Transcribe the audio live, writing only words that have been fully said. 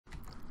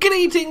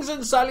Greetings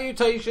and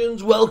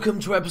salutations, welcome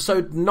to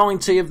episode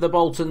 90 of the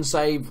Bolton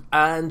Save,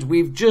 and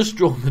we've just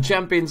drawn the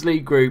Champions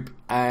League group,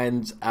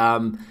 and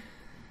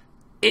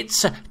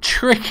it's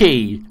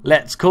tricky,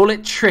 let's call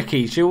it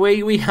tricky, shall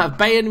we? We have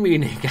Bayern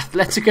Munich,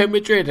 Atletico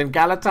Madrid and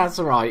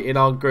Galatasaray in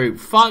our group.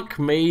 Fuck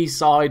me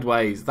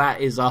sideways,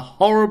 that is a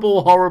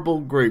horrible, horrible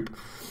group.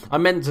 I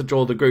meant to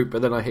draw the group,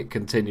 but then I hit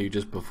continue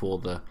just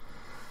before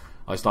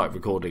I started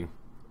recording.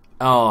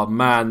 Oh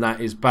man,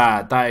 that is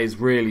bad. That is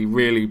really,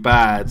 really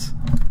bad.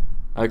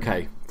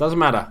 Okay, doesn't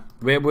matter.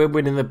 We're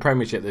winning the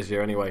Premiership this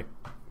year anyway.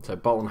 So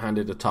Bolton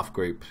handed a tough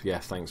group.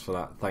 Yes, thanks for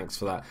that. Thanks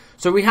for that.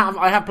 So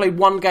I have played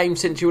one game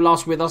since you were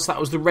last with us. That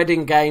was the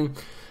Reading game.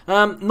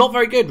 Not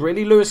very good,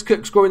 really. Lewis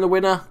Cook scoring the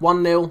winner,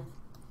 1-0.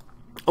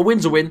 A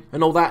win's a win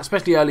and all that,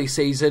 especially early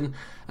season.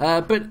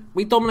 But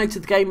we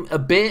dominated the game a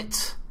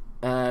bit.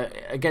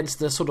 Against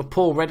the sort of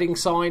poor Reading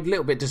side, a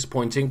little bit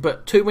disappointing,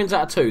 but 2 wins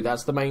out of 2,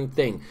 that's the main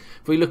thing.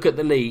 If we look at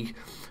the league,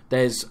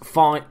 there's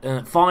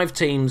five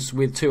teams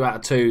with 2 out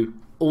of 2,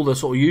 all the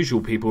sort of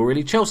usual people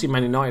really. Chelsea,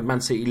 Man United, Man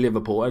City,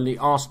 Liverpool. Only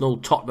Arsenal,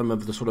 Tottenham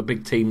of the sort of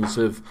big teams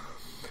have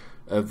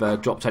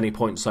dropped any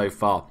points so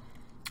far.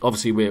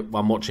 Obviously,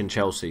 I'm watching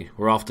Chelsea.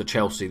 We're after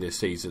Chelsea this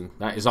season.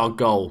 That is our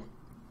goal.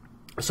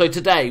 So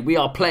today we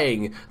are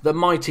playing the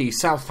mighty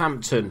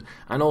Southampton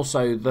and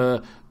also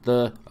the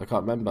I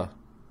can't remember.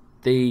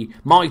 The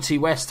mighty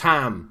West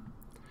Ham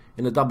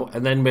in a double,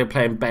 and then we're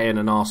playing Bayern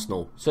and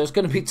Arsenal. So it's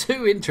going to be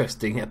 2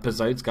 interesting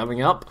episodes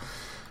coming up.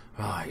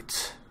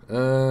 Right.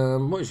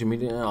 What is your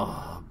meeting?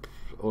 Oh,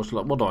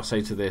 what do I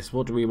say to this?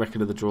 What do we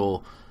reckon of the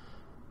draw?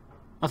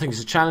 I think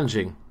it's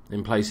challenging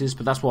in places,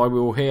 but that's why we're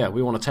all here.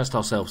 We want to test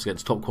ourselves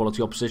against top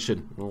quality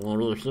opposition.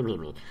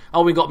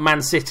 Oh, we got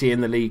Man City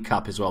in the League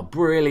Cup as well.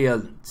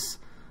 Brilliant.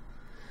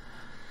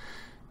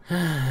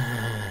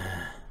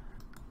 Yeah,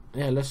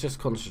 let's just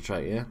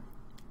concentrate, yeah?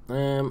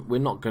 We're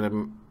not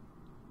going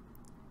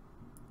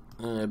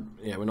to...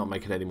 we're not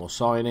making any more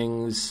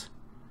signings.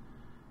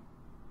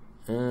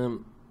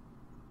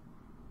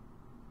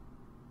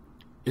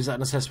 Is that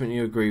an assessment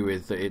you agree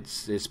with, that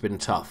it's been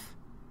tough?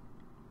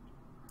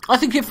 I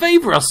think it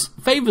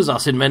favours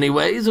us in many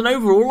ways, and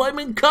overall I'm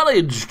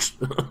encouraged.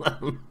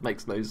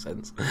 Makes no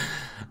sense.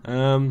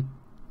 I'm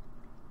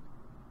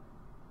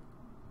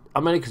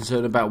only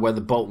concerned about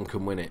whether Bolton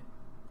can win it.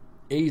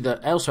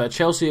 Elsewhere,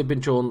 Chelsea have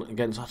been drawn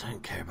against... I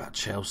don't care about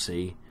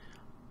Chelsea.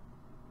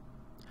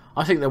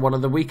 I think they're one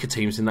of the weaker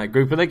teams in that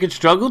group, and they could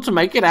struggle to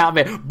make it out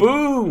of it.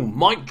 Boom!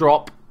 Mic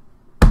drop.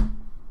 I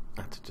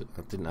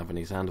didn't have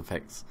any sound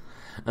effects.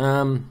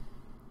 Yeah.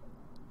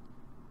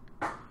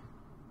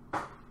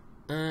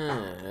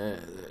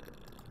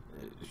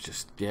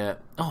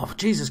 Oh,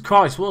 Jesus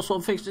Christ! What sort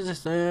of fixture is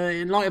this?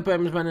 In light of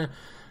Birmingham's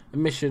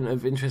admission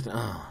of interest...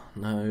 Oh,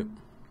 no.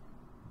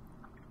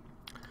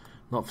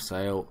 Not for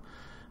sale.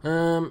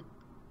 Yeah,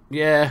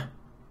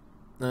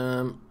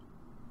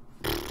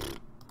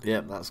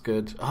 that's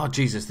good. Oh,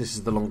 Jesus, this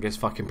is the longest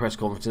fucking press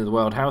conference in the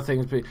world. How are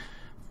things been?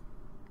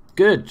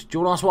 Good. Do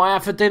you want to ask what I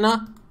had for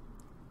dinner?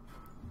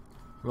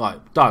 Right,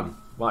 done.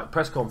 Right,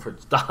 press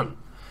conference, done.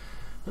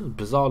 That was a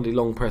bizarrely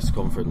long press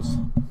conference.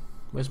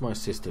 Where's my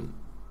assistant?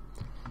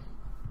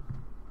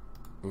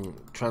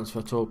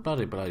 Transfer talk, blah,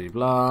 blah, blah,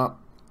 blah.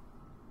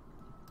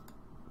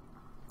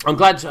 I'm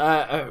glad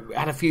I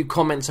had a few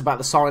comments about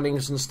the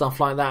signings and stuff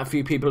like that. A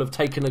few people have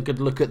taken a good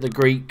look at the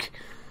Greek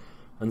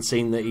and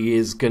seen that he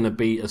is going to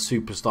be a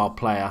superstar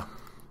player,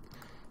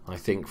 I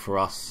think, for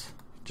us.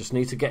 Just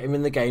need to get him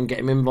in the game, get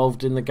him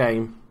involved in the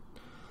game.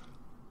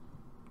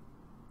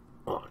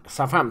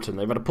 Southampton,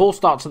 they've had a poor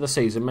start to the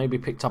season, maybe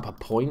picked up a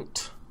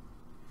point.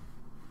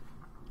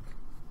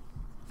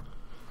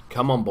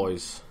 Come on,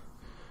 boys.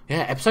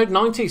 Yeah, episode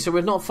 90, so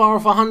we're not far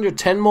off 100.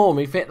 10 more and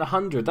we've hit the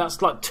 100.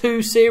 That's like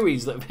 2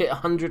 series that have hit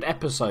 100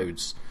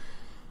 episodes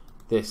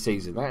this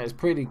season. That is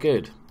pretty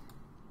good.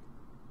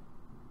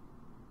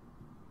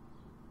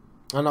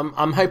 And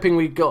I'm hoping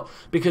we've got,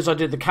 because I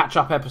did the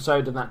catch-up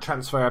episode and that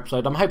transfer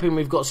episode, I'm hoping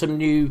we've got some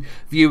new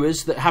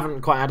viewers that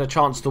haven't quite had a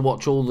chance to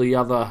watch all the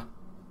other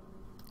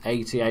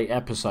 88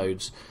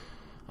 episodes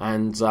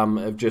and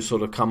have just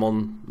sort of come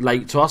on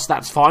late to us.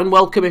 That's fine.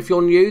 Welcome if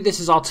you're new. This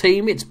is our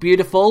team. It's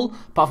beautiful.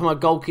 Apart from our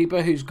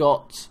goalkeeper who's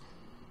got...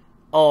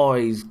 Oh,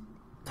 he's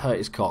hurt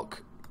his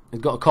cock.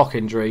 He's got a cock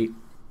injury.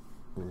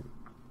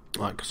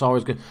 Right,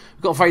 Kasara's good.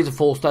 We've got Fraser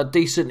Forster.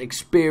 Decent,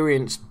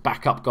 experienced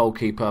backup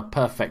goalkeeper.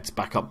 Perfect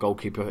backup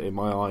goalkeeper in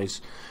my eyes.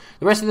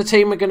 The rest of the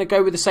team, we're going to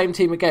go with the same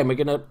team again. We're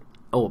going to...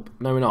 Oh,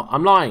 no, we're not.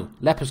 I'm lying.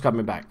 Leper's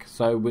coming back.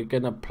 So we're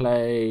going to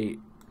play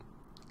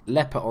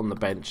Leper on the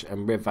bench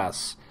and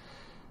Rivas...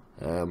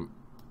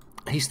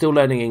 he's still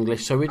learning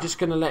English, so we're just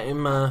going to let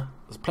him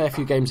play a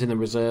few games in the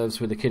reserves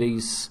with the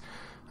kiddies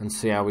and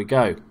see how we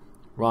go.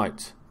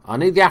 Right, I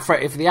need the Afro.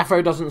 If the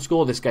Afro doesn't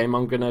score this game,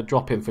 I'm going to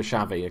drop him for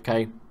Xavi,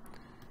 okay?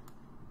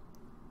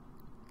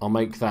 I'll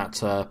make that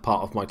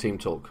part of my team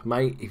talk.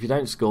 Mate, if you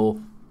don't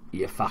score,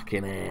 you're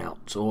fucking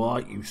out,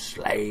 alright, you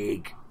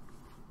slag.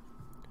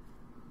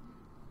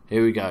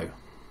 Here we go.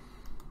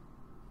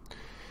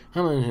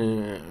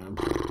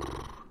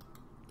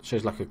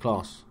 Shows like a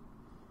class.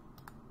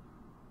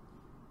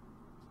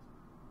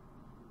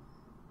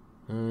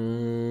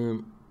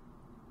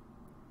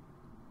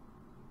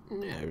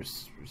 Yeah,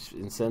 it's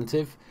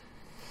incentive.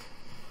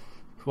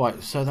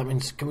 Right, so that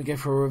means, can we go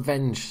for a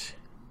revenge?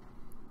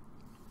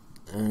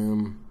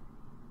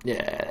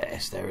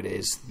 Yes, there it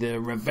is. The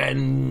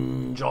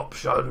revenge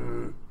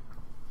option.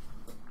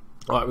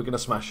 Right, we're going to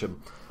smash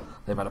them.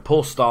 They've had a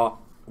poor start.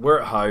 We're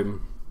at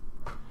home.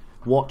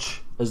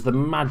 Watch as the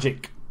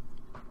magic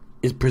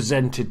is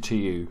presented to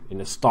you in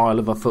the style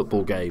of a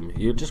football game.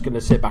 You're just going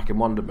to sit back in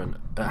wonderment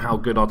at how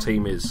good our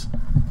team is.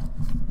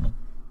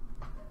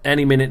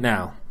 Any minute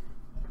now.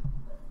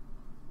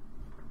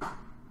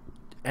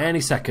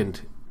 Any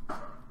second.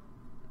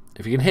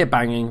 If you can hear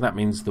banging, that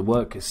means the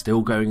work is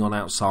still going on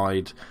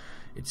outside.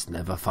 It's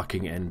never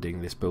fucking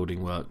ending, this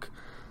building work.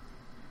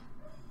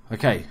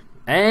 Okay.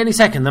 Any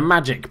second, the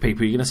magic,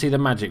 people. You're going to see the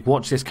magic.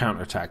 Watch this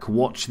counter-attack.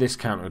 Watch this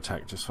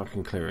counter-attack. Just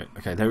fucking clear it.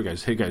 Okay, there he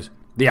goes. Here goes.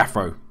 The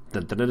Afro.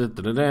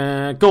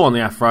 Go on, the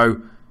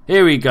Afro.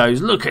 Here he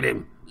goes. Look at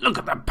him. Look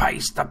at the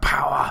pace, the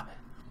power.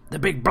 The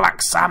big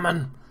black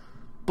salmon.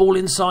 Ball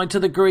inside to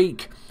the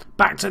Greek.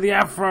 Back to the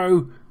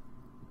Afro.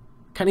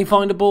 Can he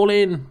find a ball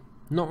in?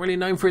 Not really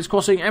known for his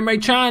crossing.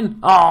 Emre Can.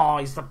 Oh,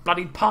 he's the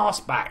bloody pass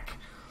back.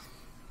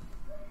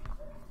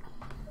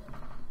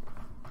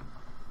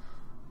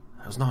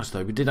 That was nice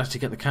though. We did actually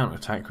get the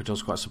counter-attack, which I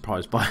was quite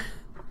surprised by.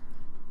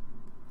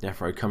 The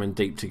Afro coming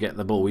deep to get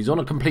the ball. He's on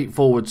a complete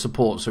forward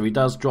support, so he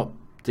does drop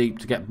deep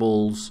to get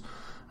balls,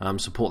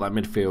 support that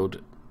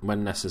midfield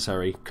when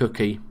necessary.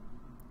 Cookie.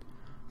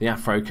 The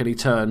Afro, can he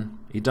turn?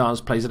 He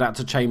does. Plays it out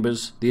to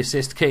Chambers. The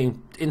assist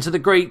king. Into the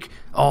Greek.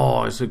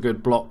 Oh, it's a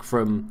good block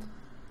from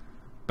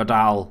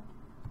Badal.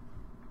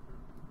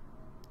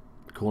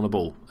 Corner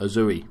ball.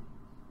 Azui.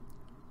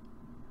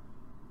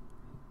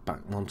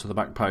 Back onto the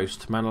back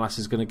post. Manolas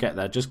is going to get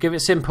there. Just give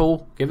it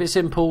simple. Give it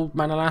simple,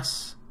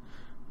 Manolas.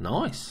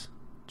 Nice.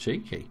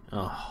 Cheeky.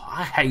 Oh,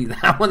 I hate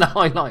that when the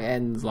highlight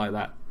ends like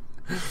that.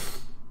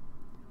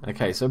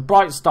 Okay, so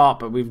bright start,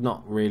 but we've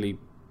not really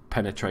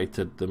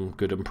penetrated them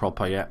good and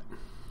proper yet.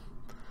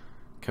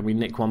 Can we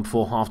nick one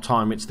before half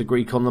time? It's the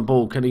Greek on the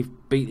ball. Can he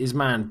beat his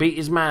man? Beat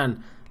his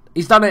man.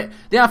 He's done it.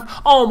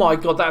 Oh my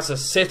god, that's a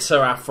sitter,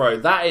 Afro.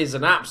 That is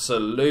an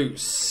absolute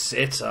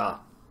sitter.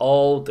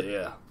 Oh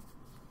dear.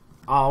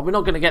 Oh, we're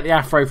not going to get the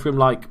Afro from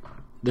like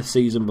the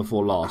season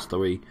before last, are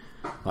we?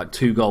 Like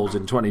 2 goals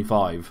in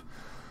 25.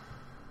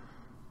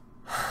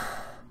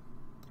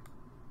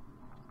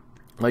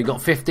 Well, you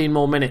got 15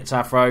 more minutes,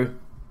 Afro.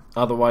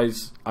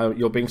 Otherwise,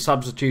 you're being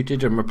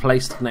substituted and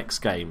replaced next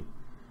game.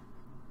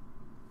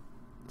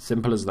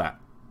 Simple as that.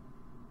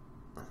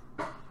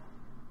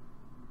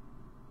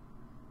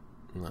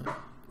 No.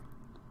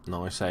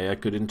 Nice, a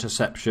good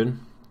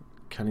interception.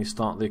 Can he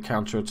start the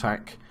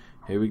counter-attack?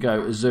 Here we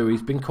go.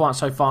 Azui's been quiet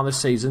so far this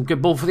season.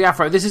 Good ball for the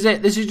Afro. This is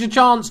it. This is your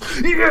chance.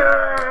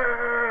 Yes!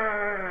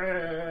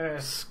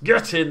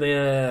 Get in the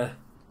air.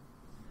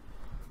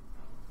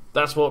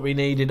 That's what we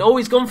needed. Oh,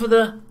 he's gone for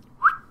the...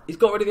 He's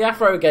got rid of the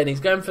Afro again. He's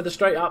going for the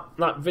straight up,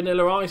 like,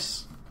 vanilla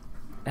ice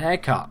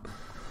haircut.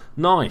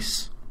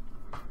 Nice.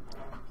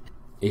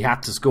 He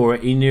had to score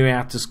it. He knew he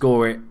had to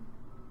score it.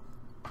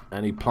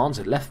 And he plants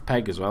it left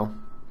peg as well.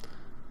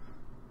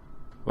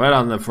 Well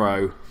done, the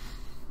throw.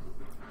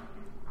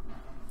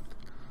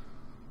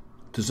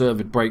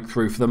 Deserved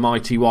breakthrough for the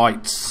mighty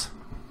Whites.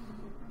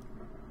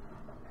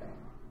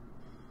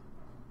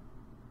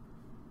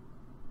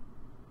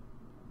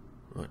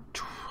 Right,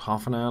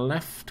 half an hour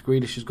left.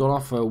 Grealish has gone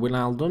off for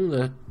Wijnaldum,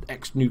 the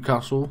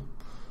ex-Newcastle.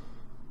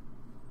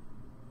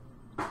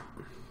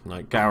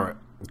 Right, Garrett.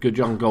 Good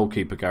young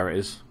goalkeeper, Garrett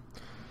is.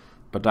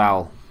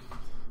 Badal.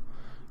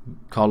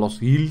 Carlos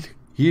Gil.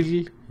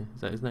 Is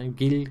that his name?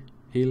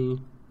 Gil.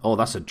 Oh,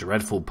 that's a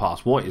dreadful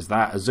pass. What is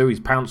that? Azui's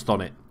pounced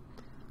on it.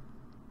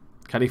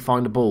 Can he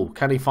find a ball?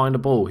 Can he find a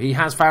ball? He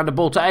has found a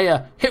ball to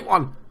Aya. Hit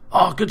one.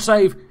 Oh, good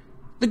save.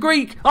 The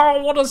Greek.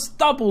 Oh, what a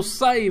double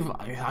save.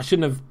 I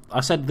shouldn't have.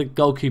 I said the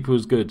goalkeeper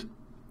was good.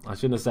 I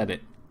shouldn't have said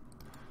it.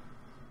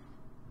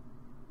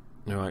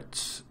 All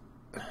right.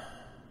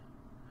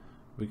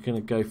 We're going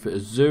to go for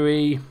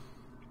Azui.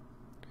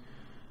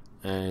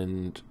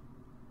 And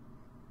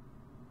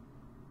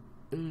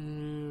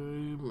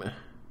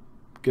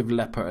give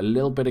Lepper a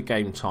little bit of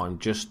game time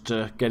just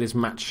to get his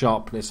match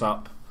sharpness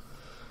up.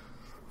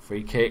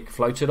 Free kick,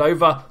 floated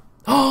over.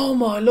 Oh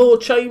my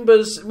lord,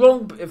 Chambers.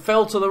 Wrong. It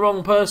fell to the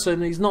wrong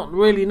person. He's not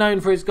really known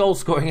for his goal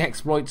scoring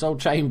exploits, old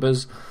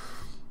Chambers.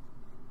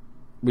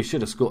 We should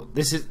have scored.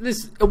 This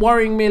is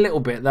worrying me a little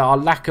bit, that our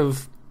lack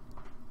of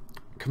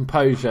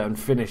composure and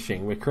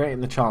finishing. We're creating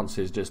the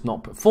chances, just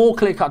not 4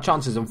 clear-cut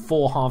chances and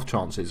 4 half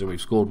chances, and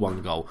we've scored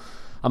 1 goal.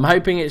 I'm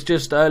hoping it's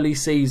just early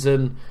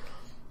season,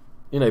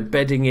 you know,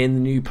 bedding in the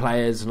new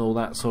players and all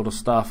that sort of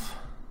stuff.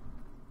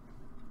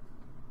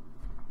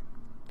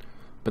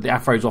 But the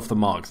Afro's off the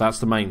mark. That's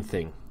the main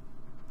thing.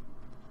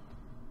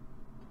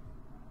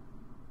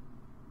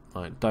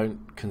 Right,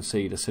 don't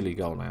concede a silly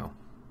goal now.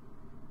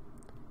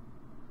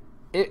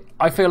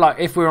 I feel like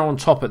if we're on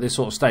top at this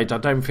sort of stage, I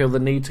don't feel the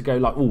need to go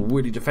like, oh,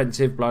 really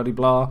defensive, blah, blah,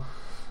 blah.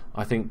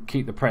 I think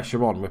keep the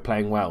pressure on. We're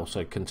playing well,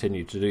 so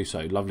continue to do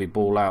so. Lovely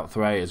ball out.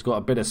 Threa's got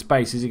a bit of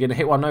space. Is he going to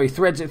hit one? No, he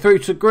threads it through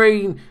to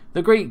Green.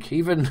 The Greek,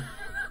 even.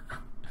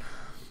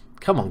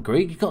 Come on,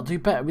 Greek. You've got to do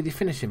better with your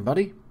finishing,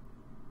 buddy.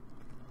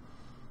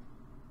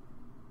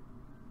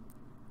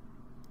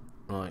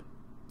 Right.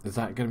 Is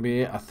that going to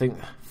be it? I think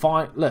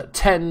 5. Look,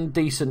 10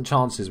 decent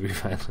chances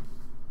we've had.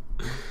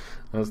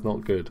 That's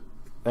not good.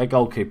 Their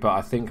goalkeeper,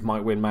 I think,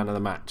 might win man of the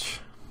match.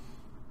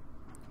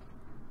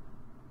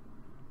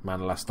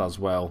 Manolas does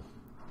well.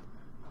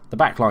 The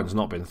back line's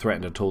not been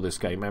threatened at all this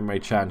game.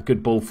 Emre Can,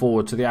 good ball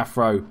forward to the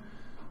Afro.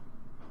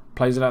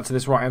 Plays it out to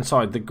this right hand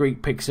side. The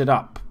Greek picks it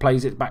up.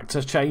 Plays it back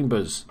to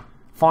Chambers.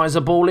 Fires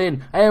a ball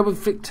in. Air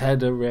with flicked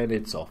header and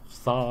it's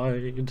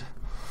offside.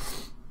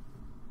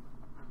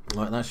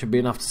 Right, that should be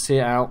enough to see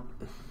it out.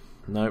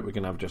 No, we're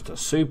going to have just a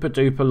super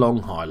duper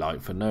long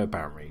highlight for no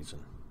apparent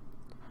reason.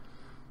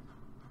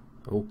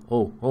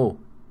 Oh.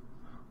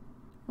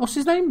 What's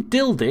his name?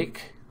 Dildick.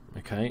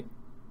 Okay.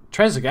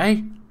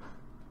 Trezeguet.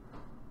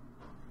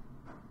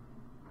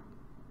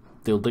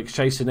 Dildick's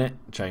chasing it.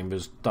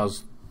 Chambers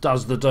does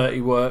the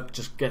dirty work.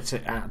 Just gets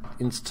it out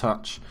into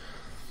touch.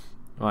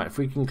 Right, if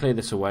we can clear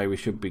this away, we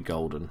should be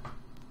golden.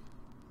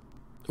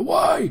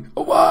 Away!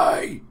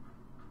 Away!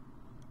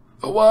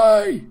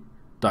 Away!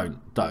 Don't.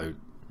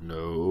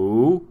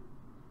 No.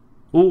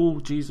 Oh,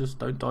 Jesus,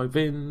 don't dive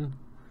in.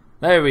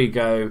 There we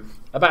go.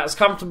 About as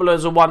comfortable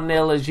as a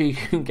 1-0 as you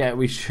can get.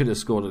 We should have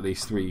scored at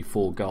least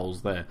 3-4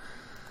 goals there.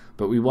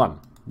 But we won.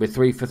 We're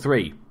 3 for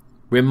 3.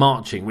 We're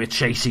marching. We're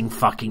chasing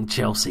fucking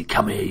Chelsea.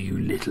 Come here, you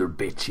little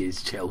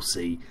bitches,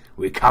 Chelsea.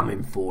 We're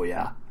coming for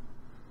ya.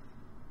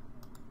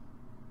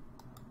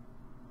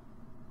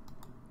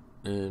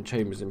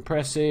 Chambers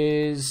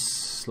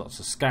impresses. Lots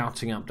of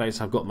scouting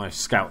updates. I've got my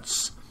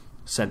scouts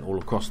sent all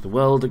across the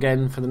world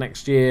again for the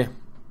next year.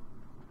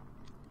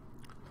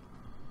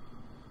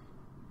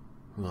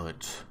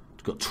 Right.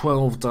 Got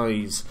 12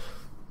 days.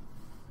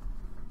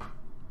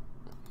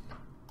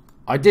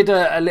 I did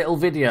a little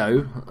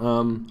video.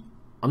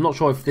 I'm not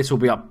sure if this will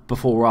be up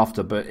before or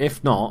after, but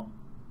if not,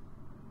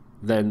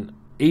 then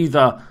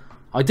either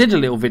I did a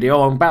little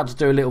video. I'm about to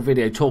do a little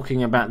video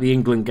talking about the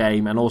England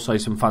game and also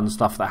some fun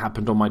stuff that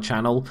happened on my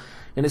channel.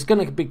 And it's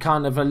going to be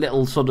kind of a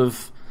little sort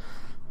of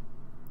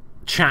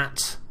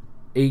chat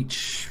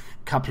each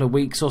couple of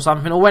weeks or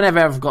something, or whenever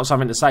I've got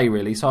something to say,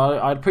 really. So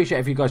I'd appreciate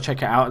if you guys check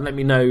it out and let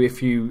me know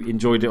if you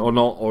enjoyed it or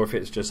not, or if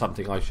it's just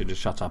something I should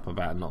just shut up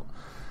about and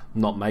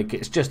not make it.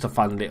 It's just a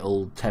fun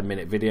little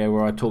 10-minute video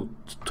where I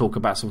talk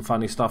about some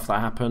funny stuff that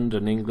happened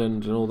in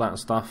England and all that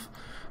stuff.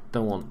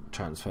 Don't want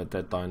transfer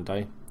deadline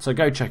day, so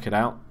go check it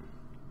out.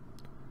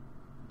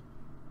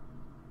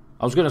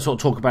 I was going to sort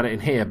of talk about it in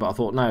here, but I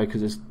thought no,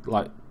 because it's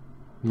like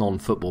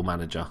non-football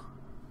manager.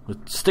 We'll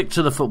stick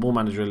to the football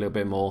manager a little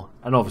bit more,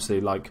 and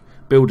obviously like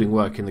building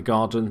work in the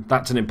garden.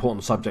 That's an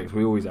important subject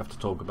we always have to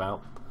talk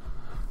about,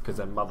 because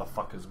then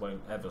motherfuckers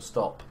won't ever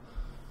stop.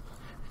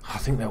 I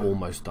think they're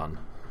almost done.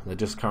 They're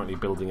just currently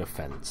building a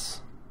fence,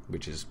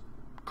 which is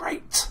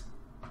great.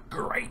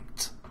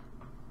 Great.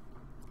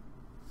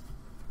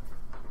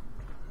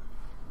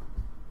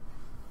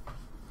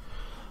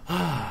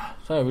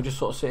 So we'll just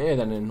sort of sit here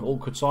then in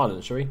awkward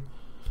silence, shall we?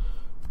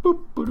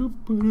 Boop, ba-doop,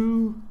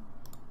 ba-doo.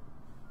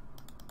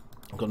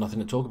 I've got nothing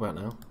to talk about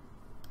now.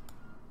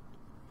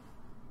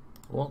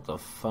 What the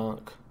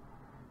fuck?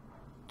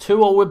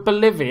 2-2 with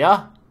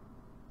Bolivia?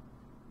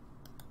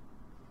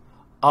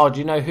 Oh, do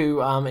you know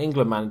who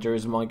England manager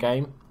is in my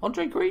game?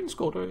 Andre Green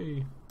scored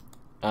a...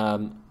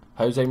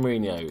 Jose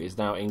Mourinho is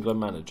now England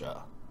manager.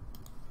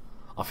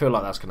 I feel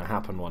like that's going to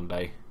happen one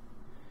day.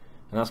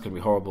 And that's going to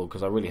be horrible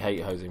because I really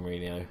hate Jose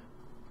Mourinho.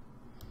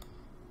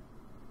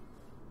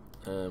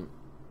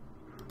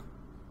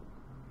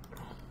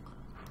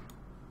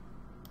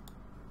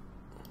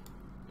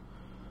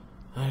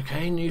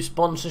 Okay, new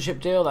sponsorship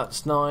deal.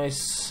 That's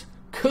nice.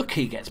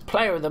 Cookie gets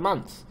Player of the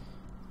Month.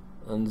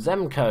 And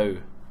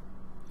Zemko,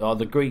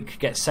 the Greek,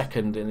 gets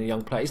second in the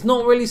young player. He's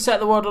not really set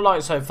the world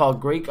alight so far,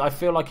 Greek. I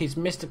feel like he's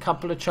missed a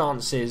couple of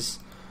chances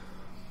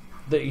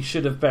that he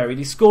should have buried.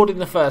 He scored in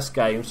the first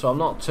game, so I'm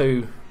not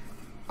too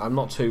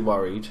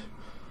worried.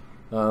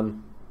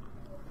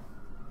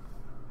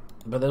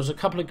 But there was a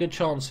couple of good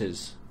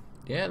chances.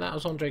 Yeah, that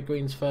was Andre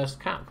Green's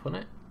first cap,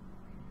 wasn't it?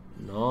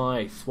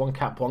 Nice. 1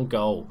 cap, 1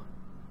 goal.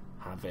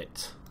 Have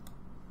it.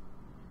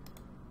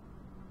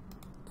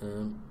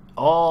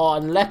 Oh,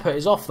 and Leper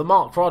is off the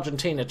mark for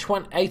Argentina.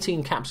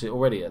 18 caps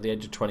already at the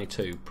age of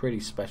 22. Pretty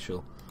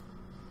special.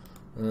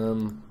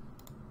 How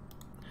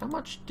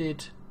much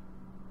did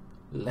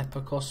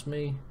Leper cost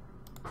me?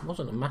 It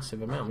wasn't a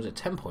massive amount. Was it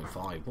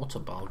 10.5? What a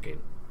bargain.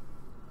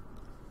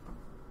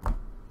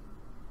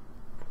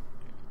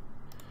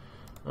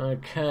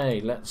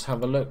 Okay, let's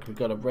have a look. We've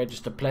got to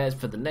register players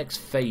for the next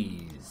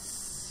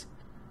phase.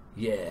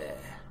 Yeah.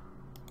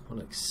 What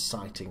an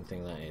exciting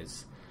thing that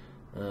is.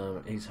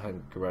 He's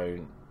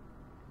homegrown.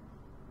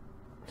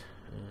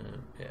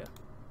 Yeah.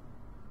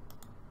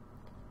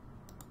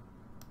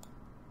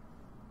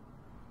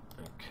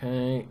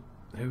 Okay.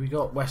 Who we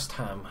got? West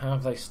Ham. How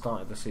have they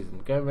started the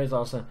season? Gomez,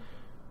 Arsenal.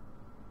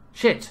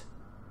 Shit!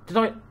 Did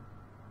I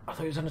thought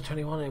he was under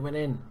 21 and it went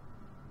in.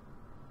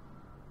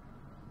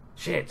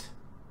 Shit!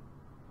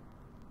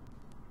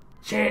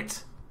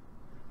 Shit!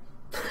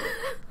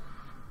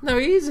 No,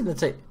 he is in the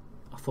team.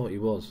 I thought he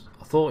was.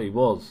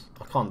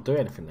 I can't do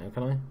anything now,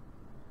 can I?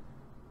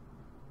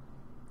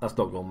 That's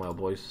not gone well,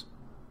 boys.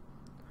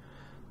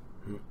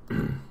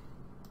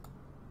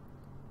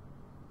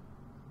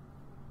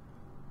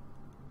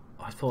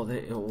 I thought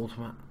that it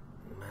automatic.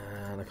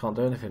 Man, I can't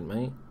do anything,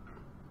 mate.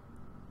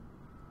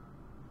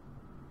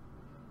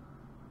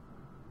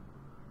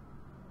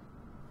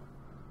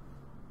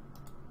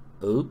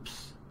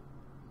 Oops.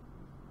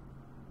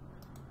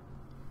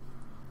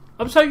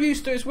 I'm so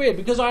used to it, it's weird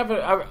because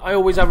I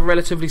always have a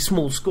relatively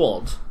small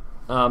squad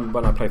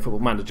when I play Football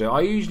Manager.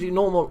 I usually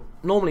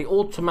normally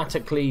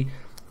automatically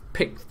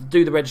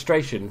do the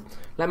registration,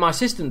 let my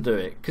assistant do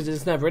it because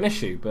it's never an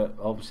issue. But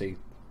obviously,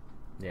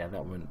 yeah,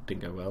 that one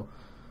didn't go well.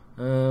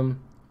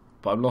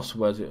 But I'm lost for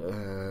words.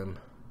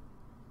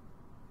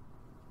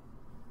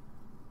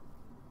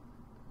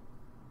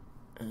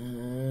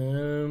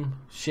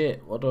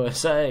 Shit. What do I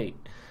say?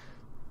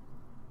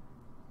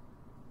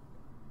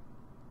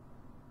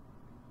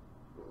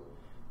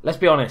 Let's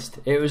be honest,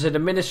 it was an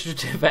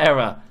administrative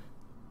error.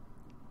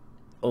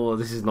 Oh,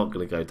 this is not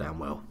going to go down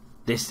well.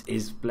 This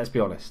is, let's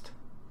be honest.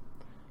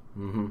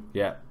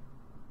 Yeah.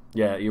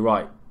 Yeah, you're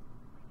right.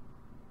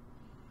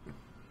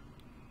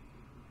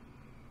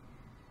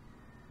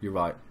 You're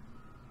right.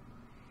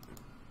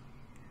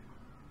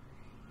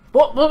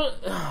 What?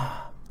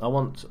 I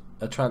want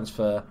a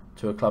transfer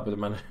to a club with a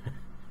manager.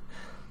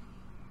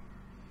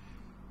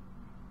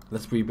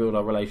 Let's rebuild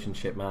our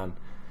relationship, man.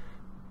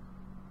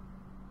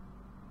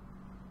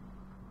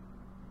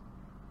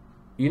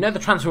 You know the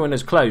transfer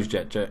window's closed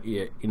yet, Joe?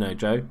 You know,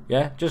 Joe?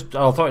 Yeah? I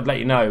thought I'd let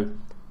you know.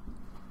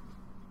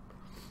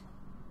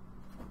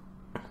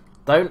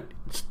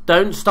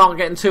 Don't start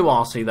getting too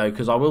arsey, though,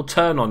 because I will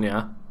turn on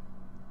you.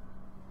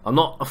 I'm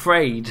not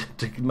afraid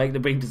to make the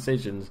big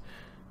decisions.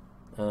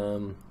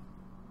 Oh,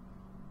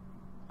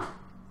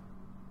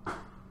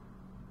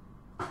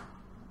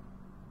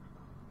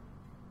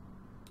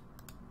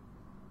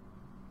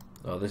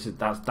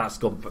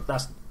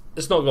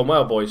 it's not gone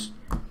well, boys.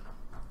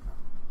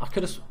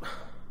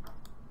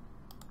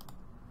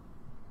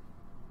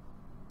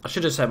 I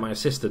should have sent my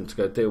assistant to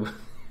go deal with.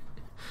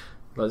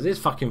 Like, it's his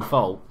fucking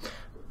fault.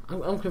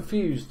 I'm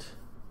confused.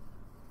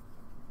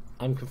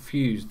 I'm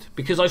confused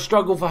because I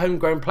struggle for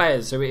homegrown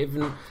players. So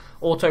even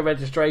auto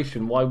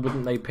registration, why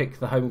wouldn't they pick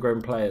the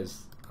homegrown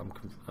players?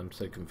 I'm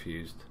so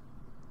confused.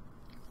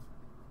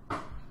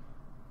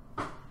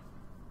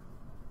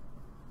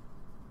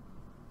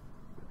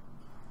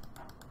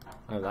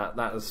 Oh, that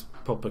has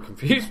proper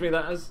confused me.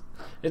 That has.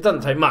 It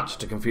doesn't take much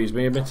to confuse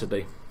me,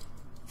 admittedly.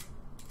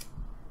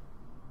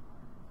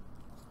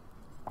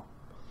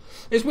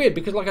 It's weird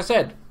because, like I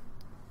said,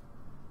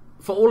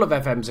 for all of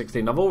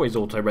FM16, I've always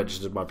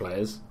auto-registered my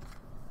players.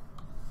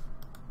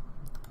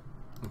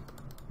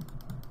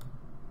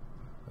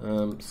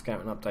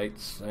 Scouting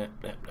updates.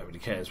 Nobody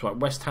cares. Right,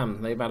 West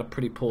Ham, they've had a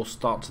pretty poor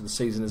start to the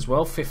season as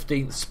well.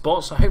 15th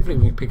spot, so hopefully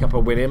we can pick up a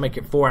win here, make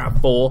it 4 out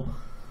of 4.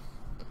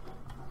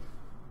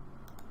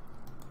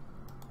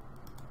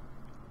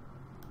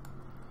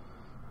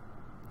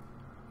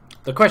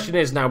 The question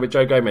is now with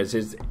Joe Gomez,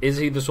 is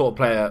he the sort of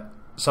player...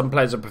 Some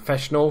players are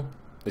professional.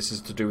 This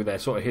is to do with their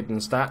sort of hidden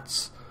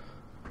stats.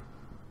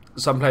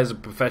 Some players are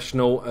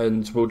professional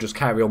and will just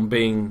carry on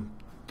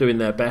doing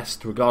their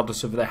best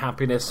regardless of their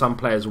happiness. Some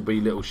players will be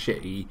little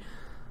shitty,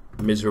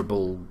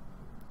 miserable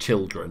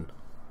children.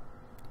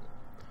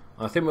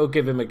 I think we'll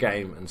give him a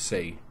game and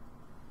see.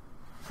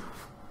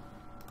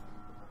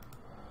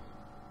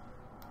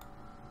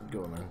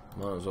 Go on then.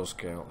 Might as well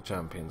scout the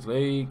Champions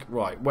League.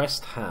 Right,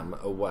 West Ham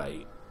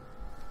away.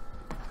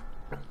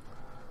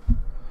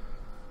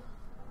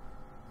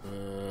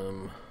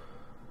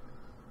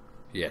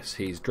 Yes,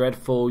 he's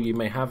dreadful. You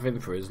may have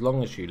him for as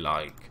long as you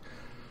like.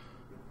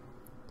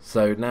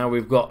 So now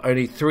we've got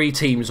only 3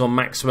 teams on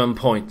maximum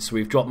points.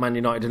 We've dropped Man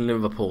United and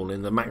Liverpool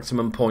in the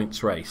maximum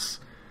points race.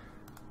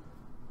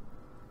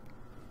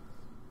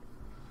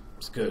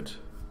 It's good.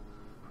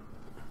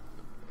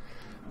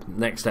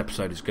 Next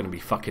episode is going to be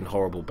fucking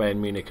horrible. Bayern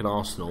Munich and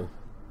Arsenal.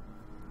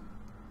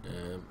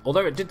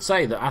 Although it did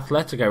say that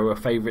Atletico were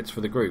favourites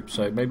for the group,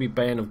 so maybe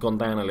Bayern have gone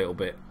down a little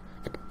bit.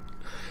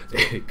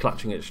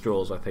 Clutching at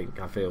straws, I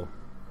feel.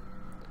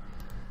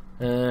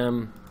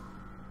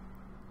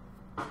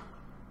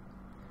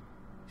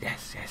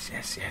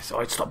 Yes.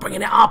 Oh, stop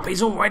bringing it up.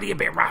 He's already a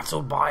bit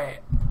rattled by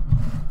it.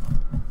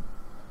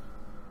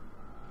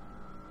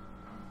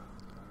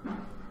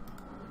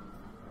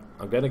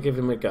 I'm going to give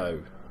him a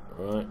go.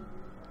 Alright.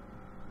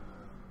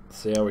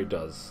 See how he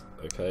does.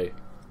 Okay.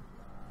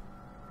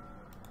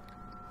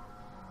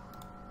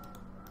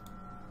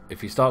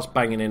 If he starts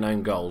banging in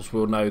own goals,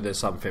 we'll know there's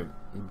something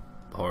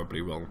horribly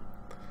wrong.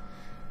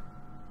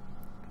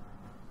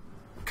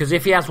 Because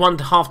if he has one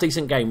half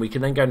decent game, we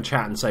can then go and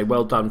chat and say,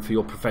 well done for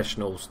your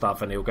professional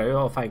stuff, and he'll go,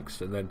 oh,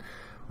 thanks, and then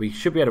we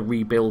should be able to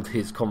rebuild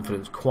his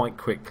confidence quite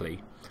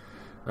quickly.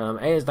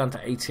 Aya's down to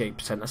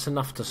 88%. That's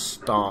enough to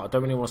start. I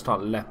don't really want to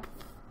start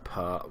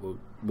Leper.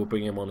 We'll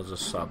bring him on as a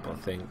sub, I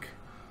think.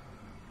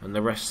 And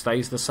the rest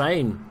stays the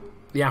same.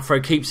 The Afro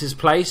keeps his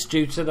place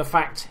due to the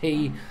fact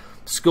he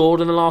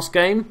scored in the last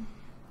game.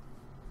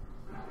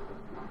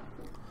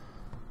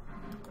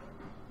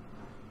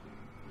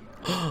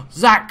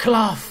 Zach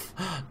Clough!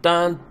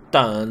 Dun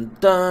dun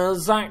dun!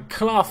 Zach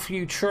Clough,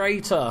 you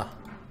traitor!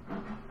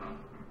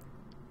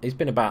 He's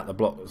been about the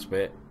blocks a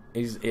bit.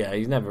 He's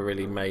never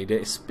really made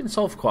it. It's been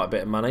sold for quite a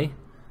bit of money.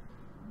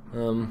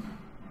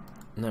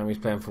 Now he's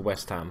playing for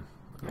West Ham.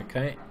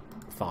 Okay,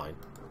 fine.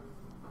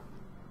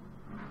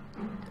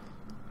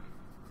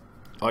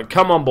 Alright,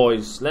 come on,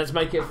 boys. Let's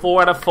make it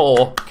 4 out of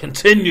 4.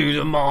 Continue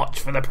the march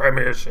for the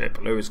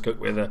Premiership. Lewis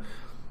Cook with a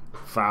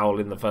foul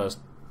in the first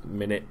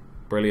minute.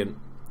 Brilliant.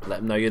 Let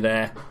them know you're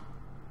there.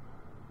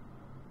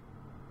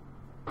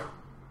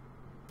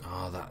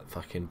 Oh, that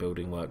fucking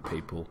building work,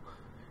 people.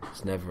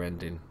 It's never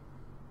ending.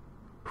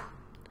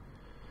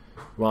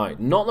 Right,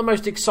 not the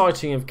most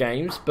exciting of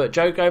games, but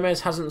Joe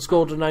Gomez hasn't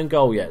scored an own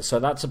goal yet, so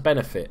that's a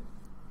benefit.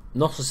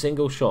 Not a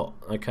single shot.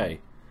 Okay.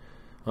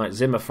 Right,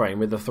 Zimmer frame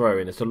with the throw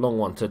in. It's a long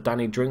one to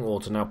Danny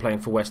Drinkwater, now playing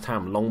for West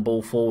Ham. Long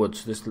ball forward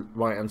to this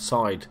right hand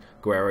side.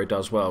 Guerrero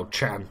does well.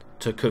 Chan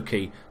to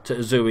Cookie to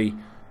Azui.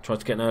 Tries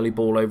to get an early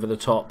ball over the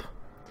top.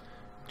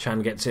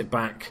 Chan gets it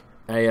back.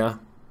 Aya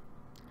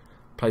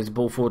plays the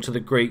ball forward to the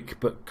Greek,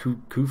 but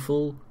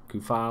Kufal.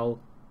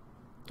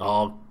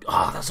 Oh,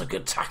 that's a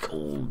good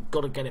tackle.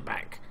 Got to get it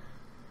back.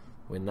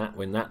 Win that.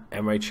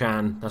 Emre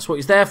Can. That's what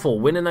he's there for.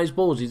 Winning those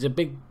balls. He's a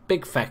big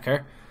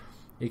fecker.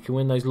 He can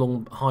win those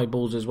long, high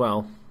balls as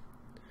well.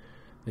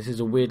 This is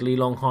a weirdly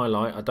long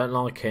highlight. I don't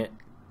like it.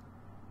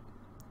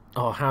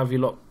 Oh, how have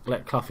you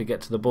let Cloughie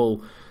get to the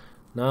ball?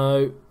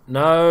 No.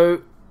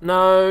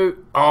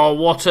 Oh,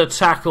 what a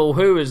tackle.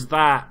 Who is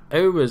that?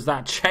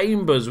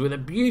 Chambers with a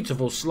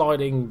beautiful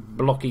sliding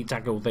blocky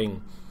tackle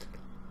thing.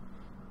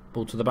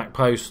 Ball to the back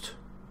post.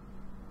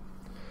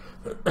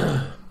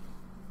 Right,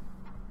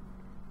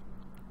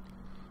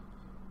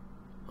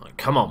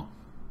 come on.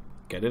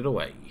 Get it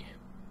away.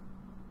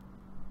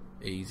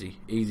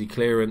 Easy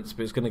clearance,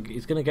 but he's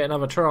gonna get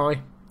another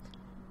try.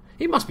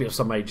 He must be of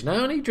some age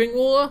now, and he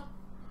Drinkwater.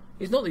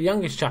 He's not the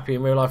youngest chappie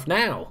in real life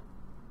now.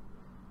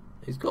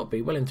 He's got to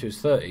be well into his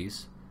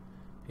 30s.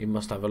 He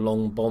must have a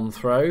long bomb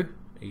throw.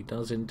 He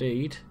does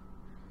indeed.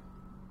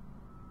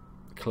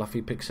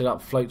 Cloughie picks it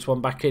up, floats one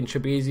back in.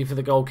 Should be easy for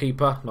the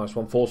goalkeeper. Nice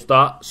one,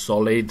 Forster.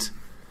 Solid.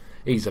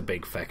 He's a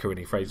big fecker, isn't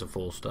he, Fraser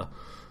Forster?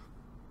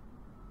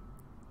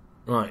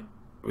 Right.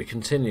 We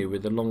continue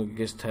with the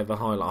longest ever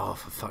highlight. Oh,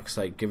 for fuck's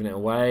sake, giving it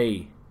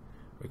away.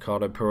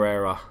 Ricardo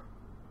Pereira.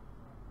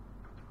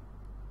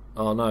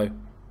 Oh,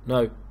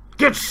 no.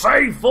 Good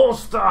save,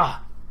 Forster!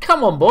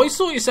 Come on, boys,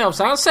 sort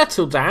yourselves out.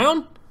 Settle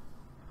down.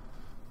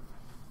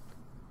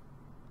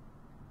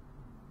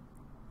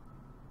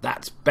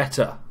 That's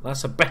better.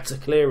 That's a better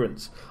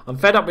clearance. I'm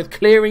fed up with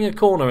clearing a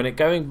corner and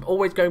it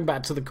always going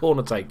back to the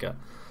corner taker.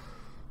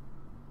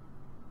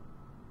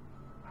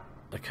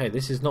 Okay,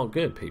 this is not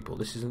good, people.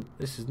 This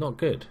is not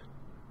good.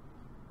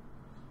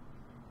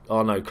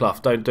 Oh no, Clough,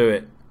 don't do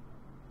it.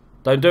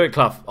 Don't do it,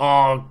 Clough.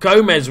 Oh,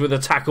 Gomez with a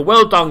tackle.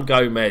 Well done,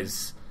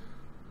 Gomez.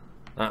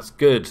 That's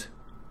good.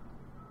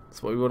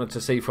 That's what we wanted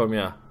to see from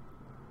you.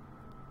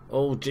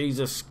 Oh,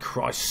 Jesus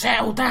Christ.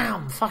 Settle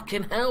down.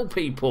 Fucking hell,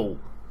 people.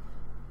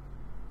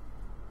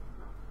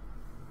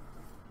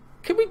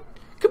 Can we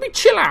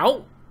chill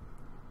out?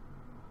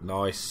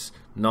 Nice.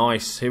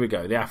 Here we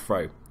go. The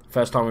Afro.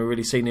 First time we've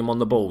really seen him on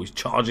the ball. He's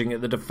charging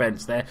at the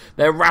defence.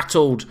 They're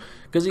rattled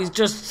because he's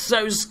just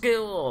so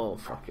skilled. Oh,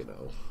 fucking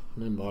hell.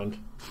 Never mind.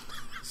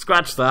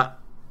 Scratch that.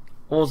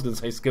 I was going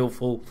to say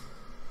skillful.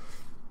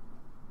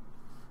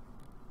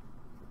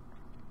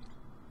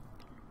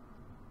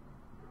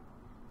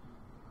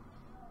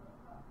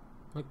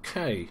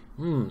 Okay.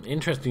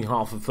 Interesting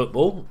half of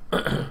football.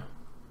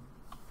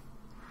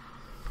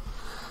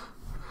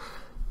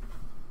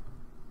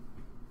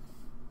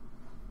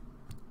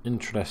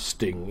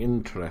 Interesting.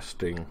 I'm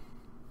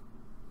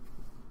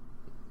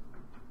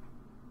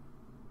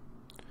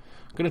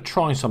going to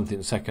try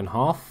something second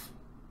half.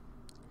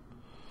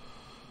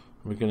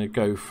 We're going to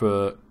go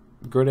for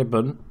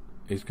Gridiban.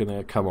 He's going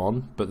to come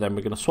on, but then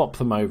we're going to swap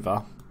them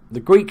over. The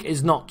Greek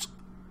is not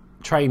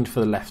trained for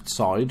the left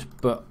side,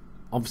 but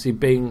obviously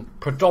being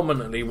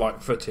predominantly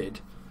right-footed,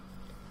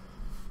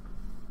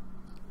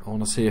 I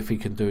want to see if he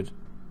can do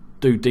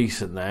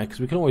decent there, because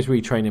we can always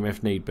retrain him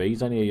if need be.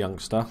 He's only a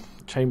youngster.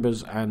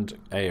 Chambers and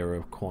Aya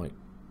are quite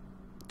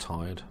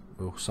tired.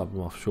 We'll sub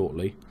them off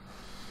shortly.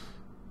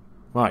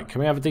 Right, can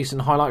we have a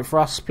decent highlight for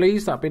us,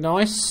 please? That'd be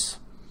nice.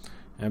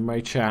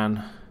 Emre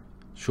Can,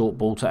 short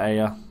ball to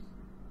Aya.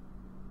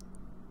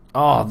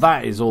 Oh,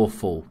 that is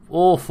awful.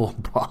 Awful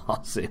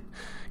passing.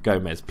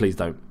 Gomez, please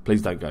don't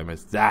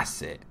Gomez.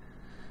 That's it.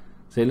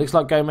 See, it looks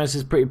like Gomez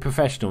is pretty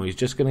professional. He's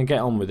just going to get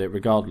on with it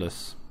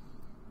regardless.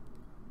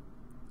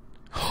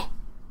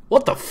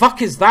 What the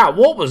fuck is that?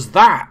 What was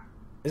that?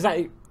 Is that...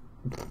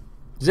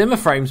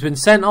 Zimmerframe's been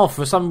sent off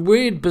for some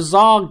weird,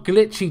 bizarre,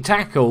 glitchy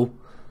tackle.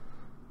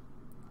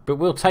 But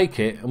we'll take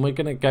it, and we're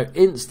going to go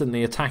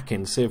instantly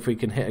attacking, see if we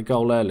can hit a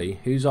goal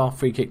early. Who's our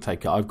free kick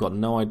taker? I've got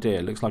no idea.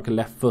 It looks like a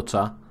left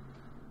footer.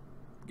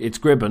 It's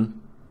Gribben.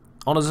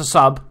 On as a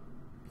sub.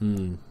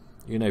 You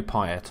know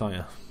Payet, are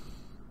you?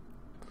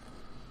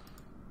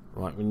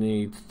 Right, we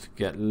need to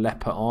get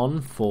Lepper on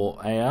for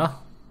air.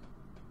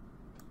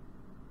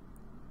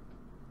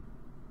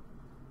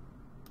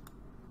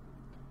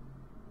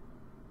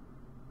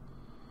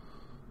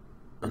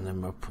 And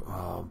then we'll,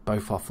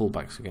 both our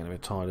fullbacks are getting a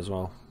bit tired as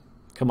well.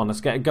 Come on,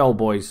 let's get a goal,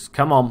 boys.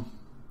 Come on.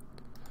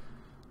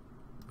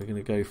 We're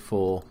going to go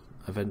for,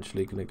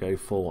 eventually going to go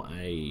for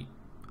a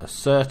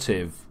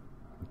assertive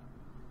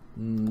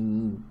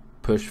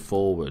push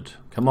forward.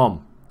 Come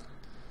on.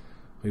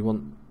 We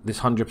want this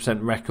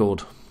 100%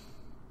 record.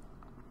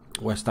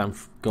 West Ham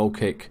goal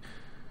kick.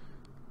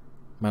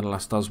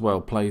 Manolas does well,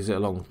 plays it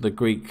along. The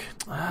Greek.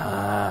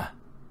 Well,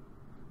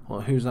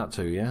 who's that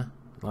to, yeah?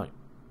 Like,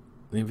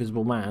 the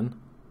invisible man.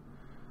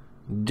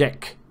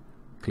 Deck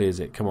clears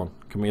it. Come on.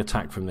 Can we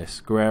attack from this?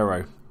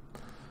 Guerrero.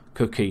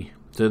 Cookie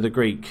to the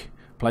Greek.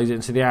 Plays it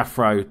into the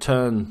afro.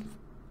 Turn.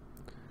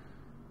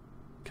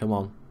 Come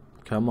on.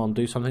 Come on.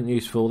 Do something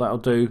useful. That'll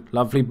do.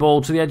 Lovely ball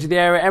to the edge of the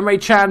area.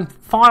 Emre Can.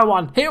 Fire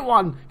one. Hit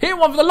one. Hit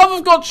one. For the love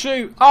of God,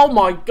 shoot. Oh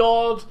my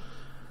God.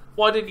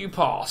 Why didn't you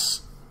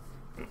pass?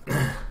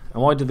 And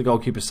why did the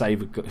goalkeeper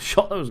save a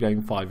shot that was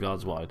going 5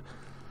 yards wide?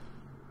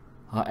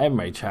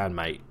 Emre Can,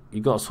 mate. You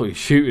got to sort your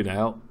shooting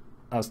out.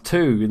 That's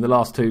 2 in the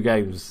last 2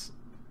 games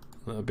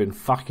that have been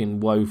fucking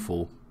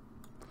woeful.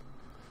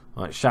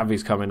 Right,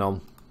 Xavi's coming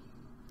on.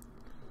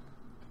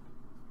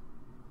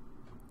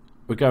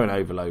 We're going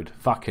overload.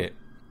 Fuck it.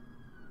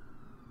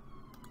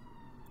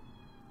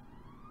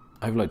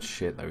 Overload's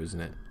shit though,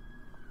 isn't it?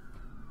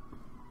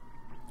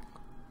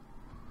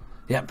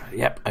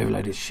 Yep.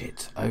 Overload is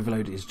shit.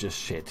 Overload is just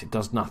shit. It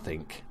does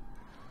nothing.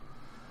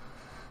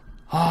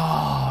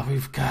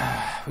 We've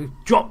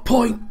dropped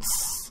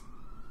points.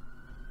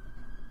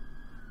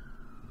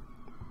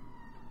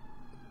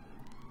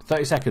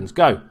 30 seconds.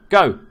 Go.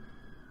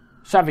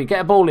 Xavi,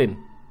 get a ball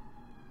in.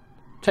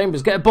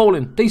 Chambers, get a ball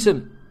in.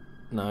 Decent.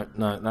 No,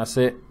 that's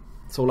it.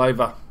 It's all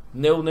over.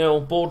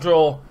 0-0. Ball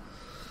draw.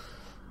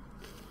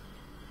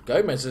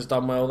 Gomez has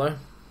done well, though.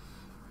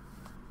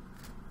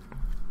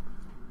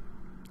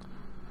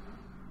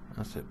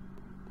 That's it.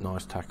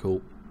 Nice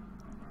tackle.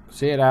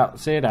 See it out.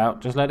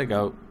 Just let it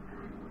go.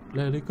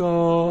 Let it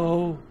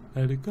go.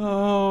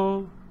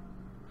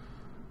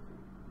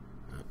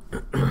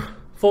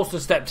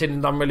 Forster stepped in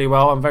and done really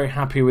well. I'm very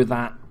happy with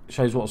that.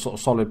 Shows what sort of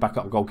solid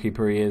backup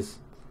goalkeeper he is.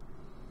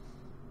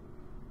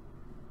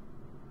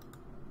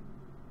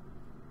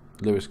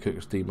 Lewis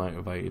Cook's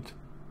demotivated.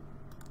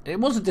 It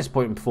was a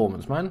disappointing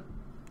performance, man.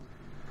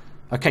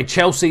 Okay,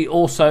 Chelsea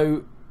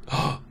also...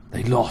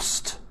 they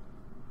lost.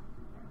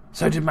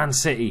 So did Man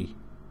City.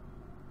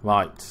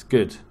 Right,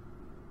 good.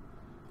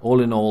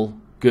 All in all,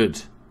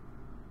 good.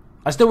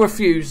 I still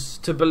refuse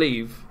to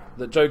believe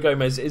that Joe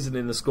Gomez isn't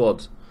in the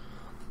squad.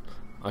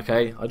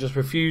 Okay, I just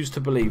refuse to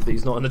believe that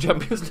he's not in the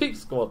Champions League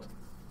squad.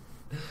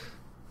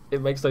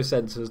 It makes no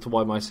sense as to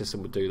why my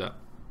assistant would do that.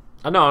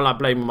 I know I'm like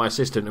blaming my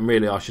assistant, and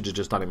really I should have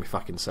just done it my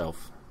fucking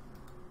self.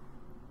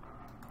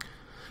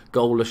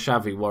 Goalless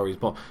Xavi worries,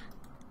 but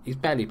he's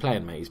barely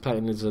playing, mate. He's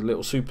playing as a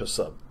little super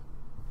sub.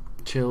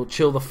 Chill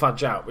the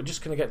fudge out. We're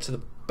just going to get to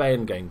the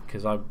Bayern game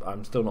because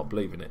I'm still not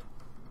believing it.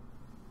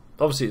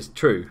 Obviously it's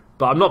true,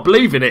 but I'm not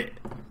believing it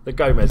that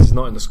Gomez is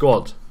not in the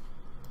squad.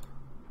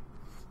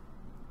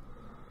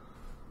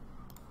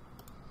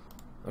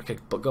 Okay,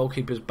 but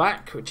goalkeeper's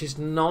back, which is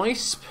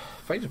nice.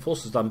 Fraser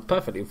Forster's done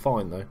perfectly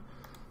fine, though.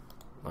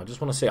 I just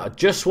want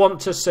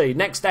to see.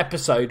 Next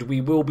episode,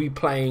 we will be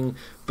playing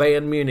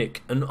Bayern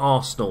Munich and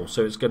Arsenal.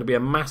 So it's going to be a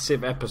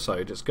massive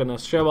episode. It's going to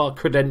show our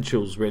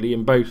credentials, really,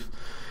 in both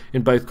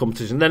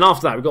competitions. Then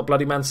after that, we've got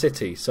bloody Man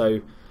City.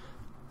 So,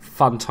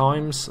 fun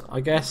times,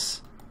 I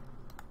guess.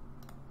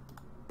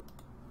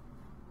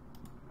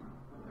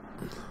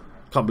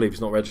 Can't believe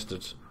he's not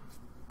registered.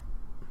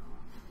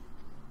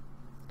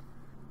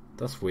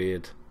 That's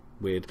weird.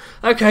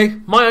 Okay,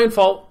 my own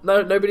fault.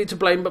 No, nobody to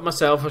blame but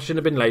myself. I shouldn't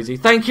have been lazy.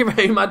 Thank you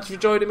very much for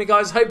joining me,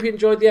 guys. Hope you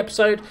enjoyed the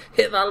episode.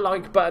 Hit that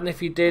like button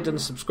if you did,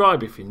 and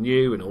subscribe if you're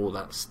new, and all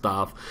that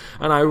stuff.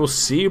 And I will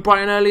see you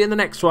bright and early in the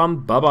next one.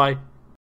 Bye-bye.